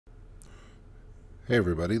Hey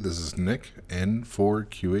everybody, this is Nick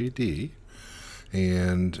N4QAD,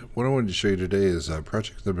 and what I wanted to show you today is a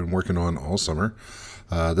project that I've been working on all summer.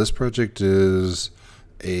 This project is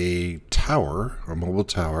a tower, a mobile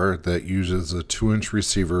tower that uses a 2-inch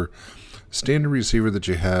receiver, standard receiver that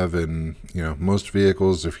you have in most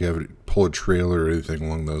vehicles if you have pull a trailer or anything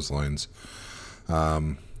along those lines.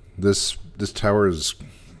 This tower has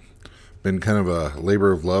been kind of a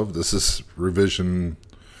labor of love. This is revision.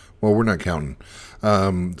 Well, we're not counting.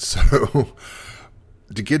 So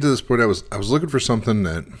to get to this point, I was looking for something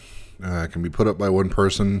that can be put up by one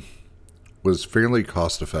person, was fairly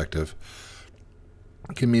cost effective,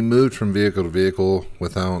 can be moved from vehicle to vehicle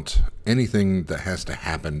without anything that has to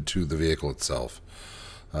happen to the vehicle itself,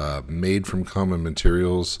 made from common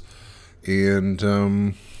materials, and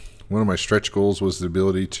one of my stretch goals was the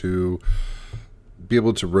ability to be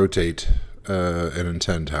able to rotate an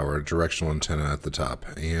antenna tower, a directional antenna at the top,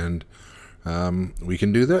 and we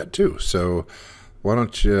can do that too. So why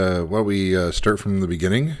don't we start from the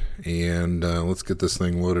beginning, and let's get this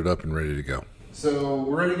thing loaded up and ready to go. So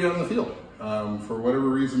we're ready to get on the field for whatever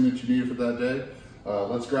reason that you need it for that day.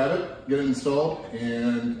 Let's grab it, get it installed,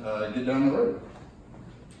 and get down the road.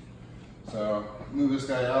 So move this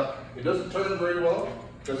guy out. It doesn't turn very well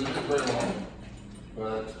because it's very long,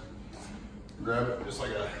 but grab it just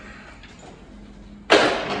like a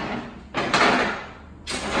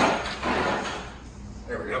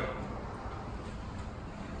there we go.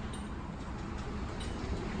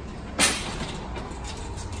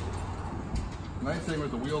 Nice thing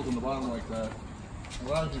with the wheels on the bottom like that,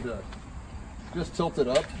 allows you to just tilt it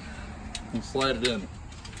up and slide it in. To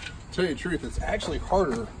tell you the truth, it's actually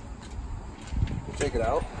harder to take it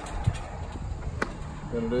out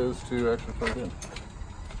than it is to actually put it in.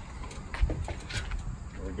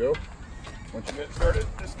 There we go. Once you get started,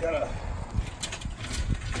 just gotta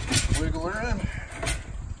wiggle her in.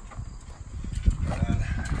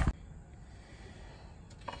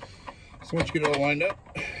 So once you get it all lined up,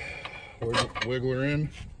 wiggle her in.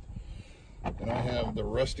 And I have the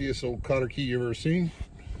rustiest old cotter key you've ever seen.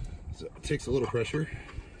 So it takes a little pressure.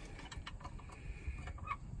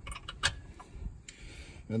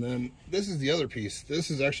 And then this is the other piece.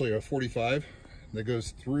 This is actually a 45 that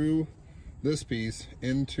goes through this piece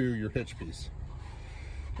into your hitch piece,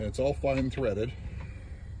 and it's all fine threaded.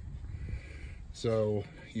 So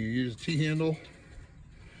you use a T-handle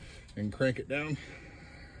and crank it down,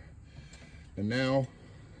 and now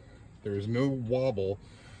there's no wobble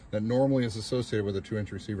that normally is associated with a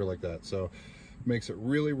 2-inch receiver like that. So it makes it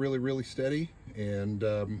really steady, and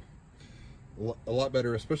a lot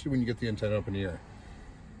better, especially when you get the antenna up in the air.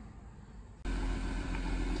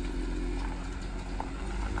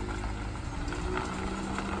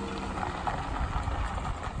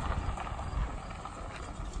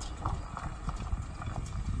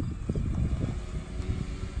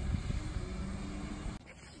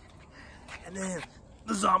 And then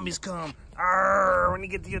the zombies come. Arr, when you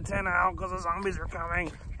get the antenna out, because the zombies are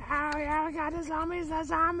coming. Oh yeah, we got the zombies,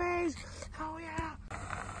 Oh yeah.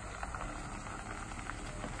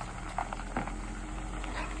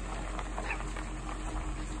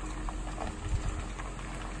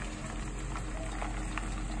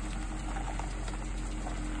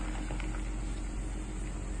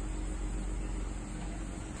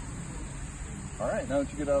 All right, now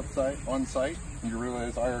that you get outside on site, you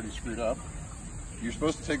realize I already screwed up. You're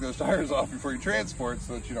supposed to take those tires off before you transport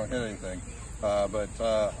so that you don't hit anything. But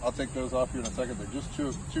I'll take those off here in a second. They're just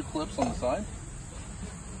two clips on the side,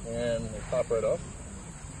 and they pop right off.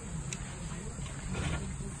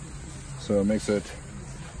 So it makes it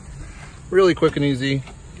really quick and easy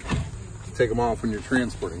to take them off when you're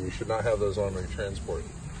transporting. You should not have those on when you're transporting.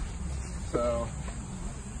 So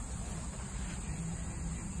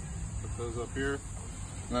put those up here.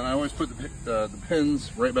 And then I always put the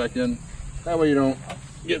pins right back in. That way you don't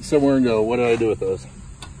get somewhere and go, what did I do with those?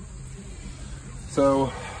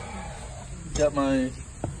 So, got my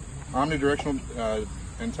omnidirectional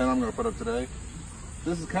antenna I'm going to put up today.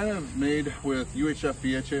 This is kind of made with UHF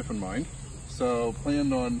VHF in mind. So,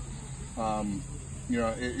 planned on,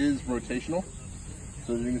 it is rotational.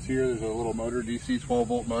 So as you can see here, there's a little motor, DC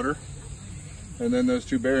 12-volt motor. And then those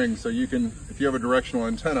two bearings, so you can, if you have a directional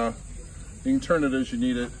antenna, you can turn it as you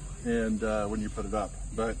need it, and when you put it up.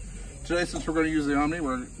 But today, since we're going to use the Omni,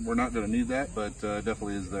 we're not going to need that, but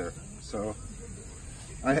definitely is there. So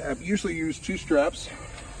I usually use 2 straps,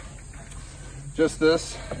 just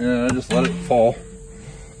this, and I just let it fall,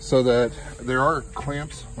 so that there are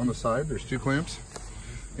clamps on the side. There's 2 clamps,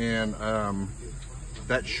 and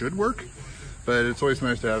that should work, but it's always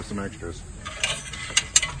nice to have some extras.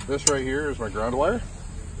 This right here is my ground wire.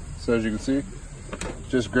 So as you can see,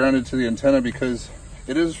 just grounded to the antenna because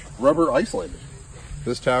it is rubber isolated.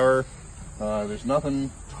 This tower, there's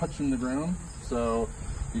nothing touching the ground, so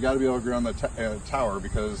you got to be able to ground the tower,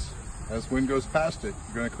 because as wind goes past it,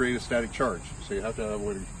 you're going to create a static charge, so you have to have a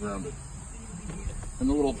way to ground it. And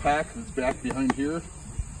the little pack that's back behind here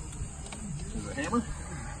is a hammer.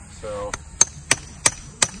 So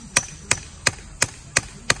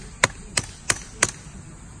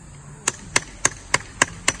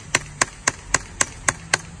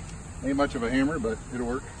ain't much of a hammer, but it'll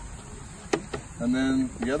work. And then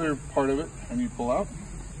the other part of it I need to pull out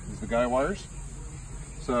is the guy wires.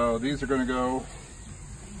 So these are going to go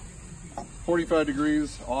 45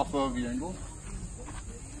 degrees off of the angle.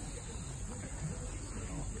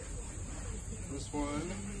 This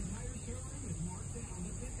one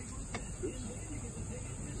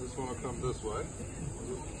will come this way.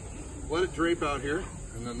 Let it drape out here,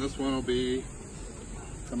 and then this one will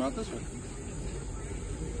come out this way.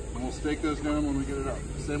 And we'll stake those down when we get it out.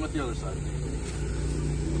 Same with the other side.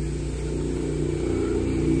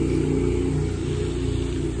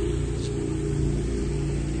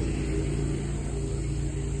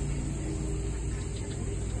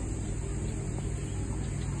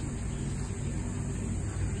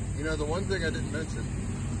 You know, the one thing I didn't mention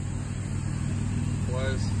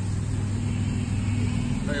was,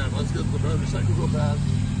 hang on, let's get the motorcycle real fast.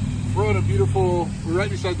 We're on a beautiful, we're right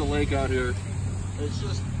beside the lake out here. It's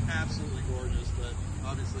just absolutely gorgeous, but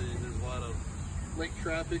obviously there's a lot of lake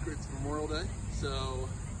traffic. It's Memorial Day, so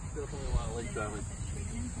definitely a lot of lake traffic.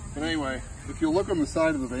 But anyway, if you look on the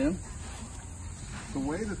side of the van, the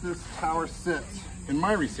way that this tower sits in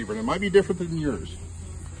my receiver, and it might be different than yours,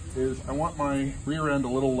 is I want my rear end a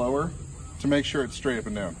little lower to make sure it's straight up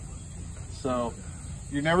and down. So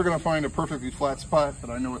you're never going to find a perfectly flat spot, but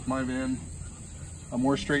I know with my van, a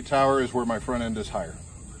more straight tower is where my front end is higher.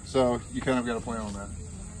 So you kind of got to plan on that.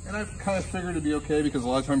 And I've kind of figured it'd be okay, because a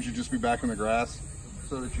lot of times you just be back in the grass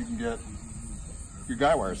so that you can get your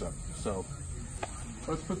guy wires up. So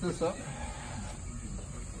let's put this up.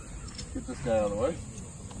 Get this guy out of the way.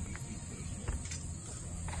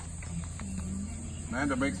 I had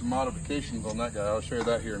to make some modifications on that guy. I'll show you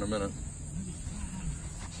that here in a minute.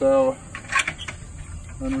 So,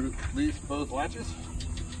 release both latches,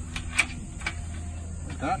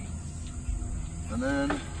 like that. And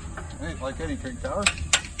then, like any crank tower,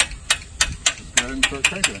 just go ahead and start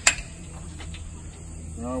cranking it.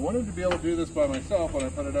 Now, I wanted to be able to do this by myself when I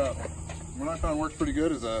put it up. What I found works pretty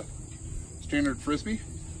good is a standard Frisbee.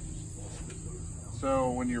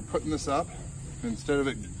 So when you're putting this up, instead of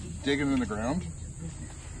it digging in the ground,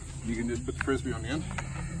 you can just put the Frisbee on the end,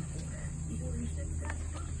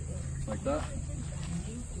 like that,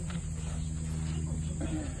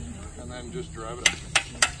 and then just drive it up.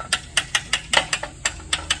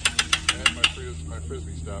 And my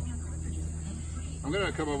Frisbee stopped. I'm going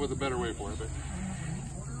to come up with a better way for it, but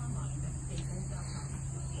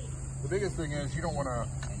the biggest thing is you don't want to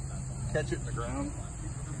catch it in the ground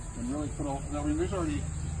and really put all, I mean, there's already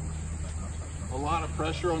a lot of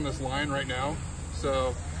pressure on this line right now,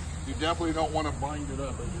 so you definitely don't want to bind it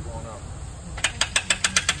up as you're going up.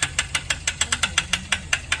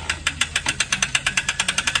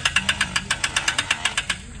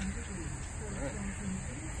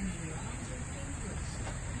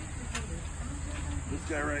 This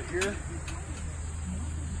guy right here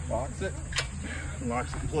locks it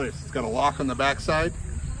in place. It's got a lock on the back side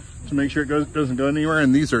to make sure it doesn't go anywhere,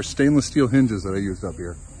 and these are stainless steel hinges that I used up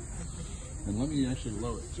here. And let me actually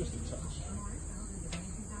lower it just a touch.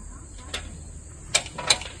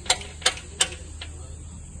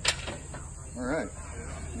 All right,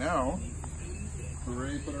 now we're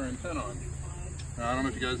ready to put our antenna on. Now, I don't know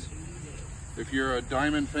if you guys, if you're a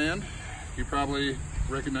Diamond fan, you probably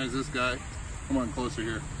recognize this guy. Come on closer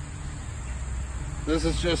here. This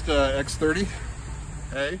is just a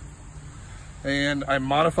X30A, and I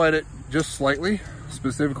modified it just slightly,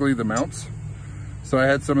 specifically the mounts. So I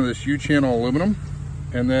had some of this U-channel aluminum,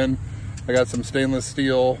 and then I got some stainless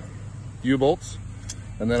steel U-bolts,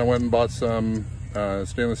 and then I went and bought some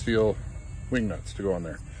stainless steel wing nuts to go on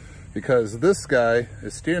there, because this guy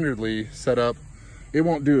is standardly set up, it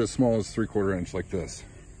won't do as small as 3/4 inch like this.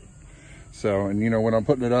 So, and you know, when I'm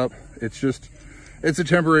putting it up, it's a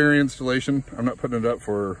temporary installation. I'm not putting it up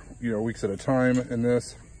for, you know, weeks at a time in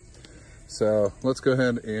this. So let's go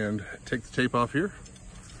ahead and take the tape off here.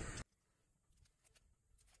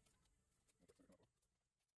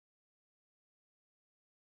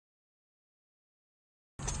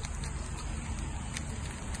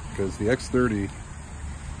 Because the X30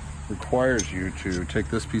 requires you to take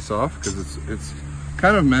this piece off, because it's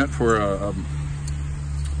kind of meant for a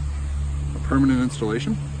permanent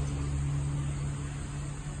installation.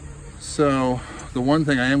 So the one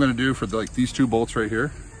thing I am going to do for like these 2 bolts right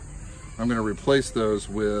here, I'm going to replace those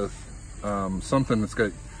with something that's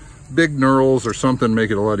got big knurls or something,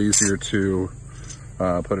 make it a lot easier to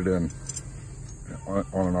put it in on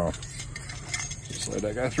and off. Just slide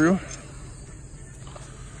that guy through.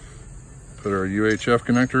 Put our UHF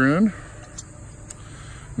connector in.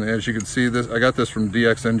 And as you can see, this I got this from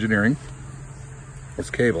DX Engineering. It's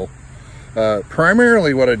cable.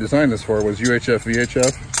 Primarily what I designed this for was UHF,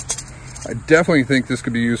 VHF. I definitely think this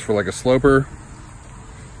could be used for like a sloper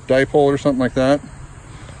dipole or something like that.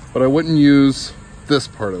 But I wouldn't use this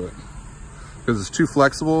part of it because it's too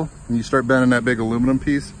flexible, and you start bending that big aluminum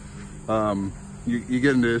piece, you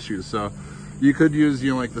get into issues. So you could use,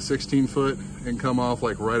 you know, like the 16-foot and come off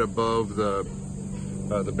like right above the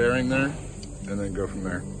bearing there, and then go from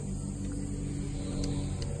there.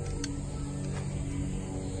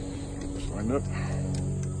 Just lined up.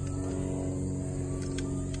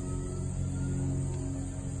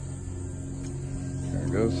 There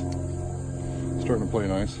it goes. Starting to play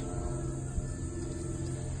nice.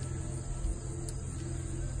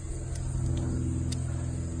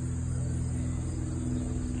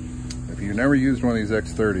 If you've never used one of these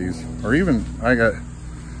X30s, or even I got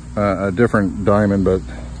a different diamond, but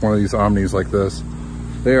one of these Omnis like this,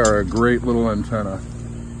 they are a great little antenna.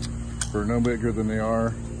 For no bigger than they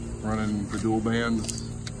are, running the dual bands,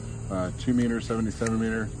 2 meter, 77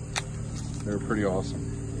 meter, they're pretty awesome.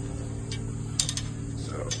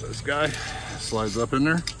 So this guy slides up in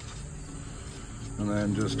there, and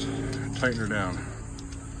then just tighten her down.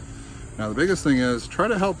 Now the biggest thing is try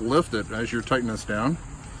to help lift it as you're tightening this down,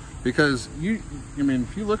 because I mean,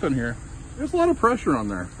 if you look on here, there's a lot of pressure on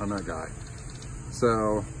there, on that guy.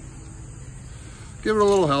 So give it a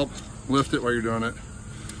little help, lift it while you're doing it.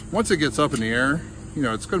 Once it gets up in the air, you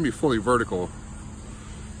know, it's going to be fully vertical.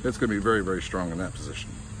 It's going to be very, very strong in that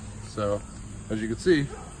position. So as you can see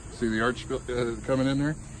the arch coming in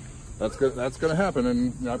there? That's good. That's going to happen,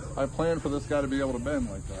 and you know, I plan for this guy to be able to bend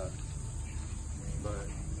like that. But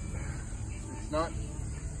it's not.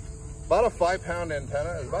 About a 5-pound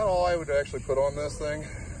antenna is about all I would actually put on this thing.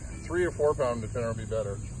 3 or 4 pound antenna would be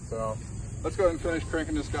better. So let's go ahead and finish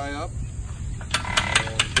cranking this guy up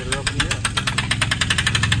and get her up in the air.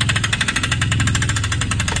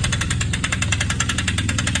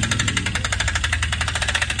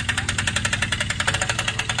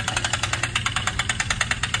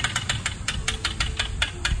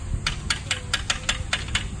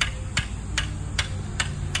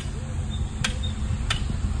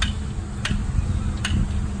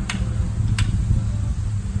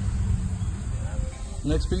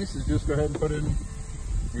 Next piece is just go ahead and put in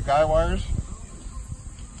your guy wires.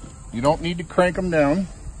 You don't need to crank them down.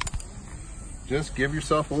 Just give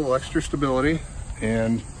yourself a little extra stability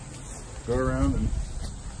and go around and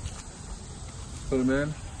put them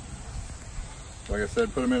in. Like I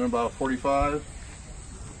said, put them in about 45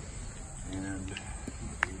 and in good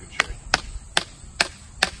shape.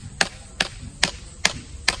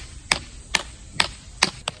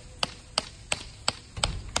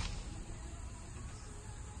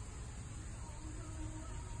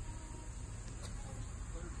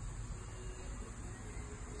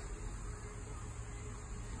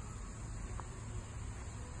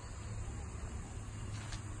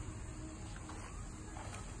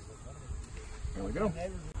 There we go.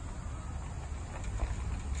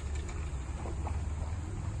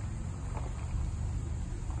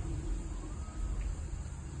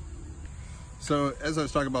 So as I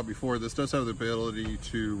was talking about before, this does have the ability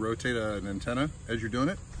to rotate an antenna as you're doing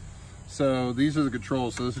it. So these are the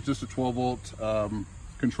controls. So this is just a 12-volt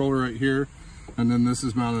controller right here, and then this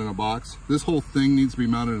is mounted in a box. This whole thing needs to be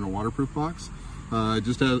mounted in a waterproof box. I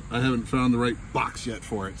haven't found the right box yet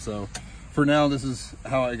for it. So for now, this is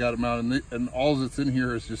how I got it mounted, and all that's in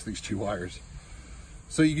here is just these 2 wires.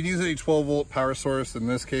 So you can use any 12-volt power source. In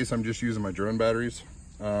this case, I'm just using my drone batteries.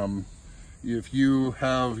 If you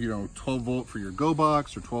have, 12-volt for your Go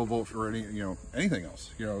box, or 12-volt for anything else,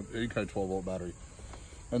 any kind of 12-volt battery.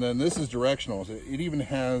 And then this is directional. So it even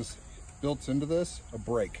has built into this a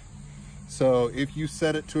brake. So if you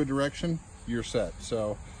set it to a direction, you're set.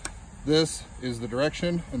 So this is the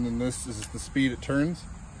direction, and then this is the speed it turns.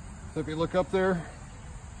 So if you look up there,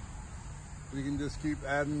 we can just keep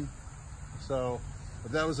adding. So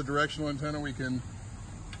if that was a directional antenna, we can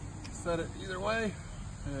set it either way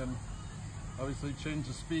and obviously change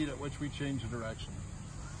the speed at which we change the direction.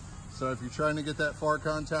 So if you're trying to get that far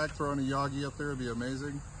contact, throwing a Yagi up there would be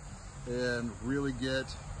amazing and really get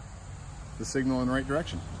the signal in the right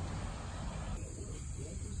direction.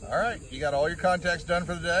 All right, you got all your contacts done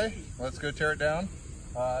for the day. Let's go tear it down.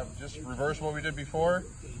 Just reverse what we did before.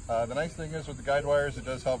 The nice thing is with the guide wires, it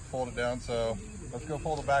does help fold it down, so let's go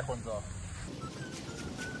pull the back ones off.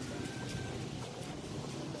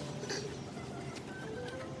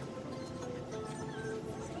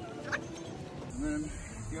 And then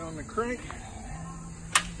get on the crank.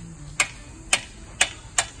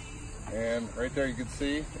 And right there you can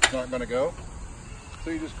see it's not going to go. So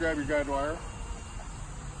you just grab your guide wire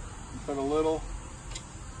and put a little,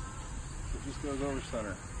 it just goes over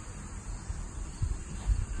center.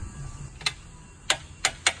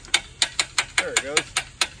 There it goes.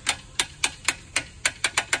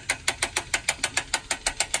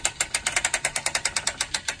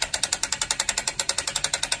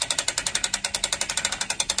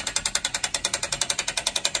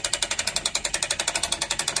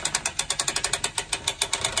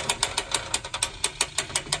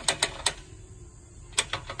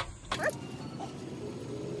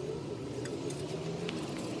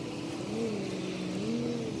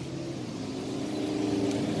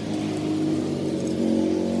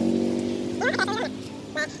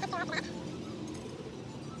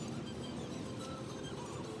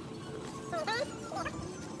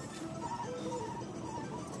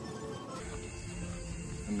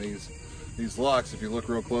 And these locks, if you look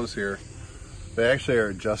real close here, they actually are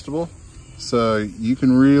adjustable. So you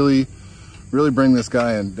can really bring this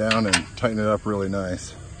guy in down and tighten it up really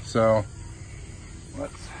nice. So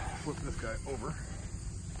let's flip this guy over.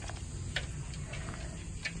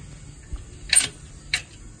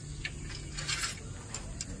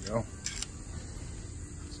 There we go.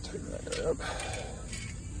 Let's tighten that guy up.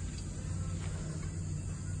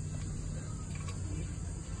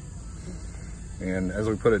 And as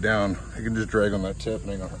we put it down, I can just drag on that tip and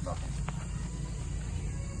ain't gonna hurt nothing.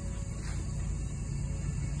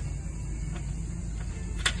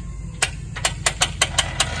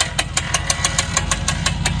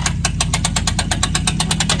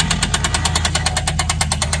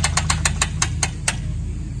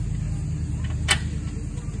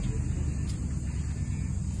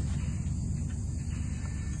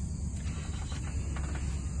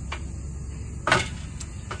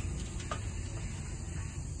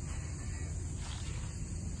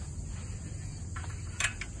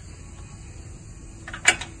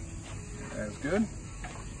 That's good.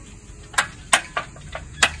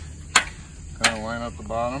 Kind of line up the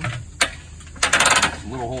bottom. There's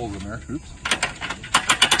little holes in there. Oops.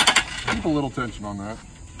 Keep a little tension on that.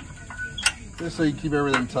 Just so you keep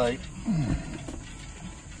everything tight.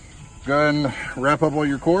 Go ahead and wrap up all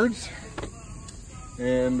your cords.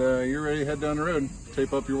 And you're ready to head down the road.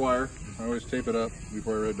 Tape up your wire. I always tape it up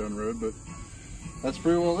before I head down the road, but that's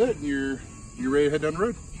pretty well it. You're ready to head down the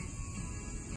road.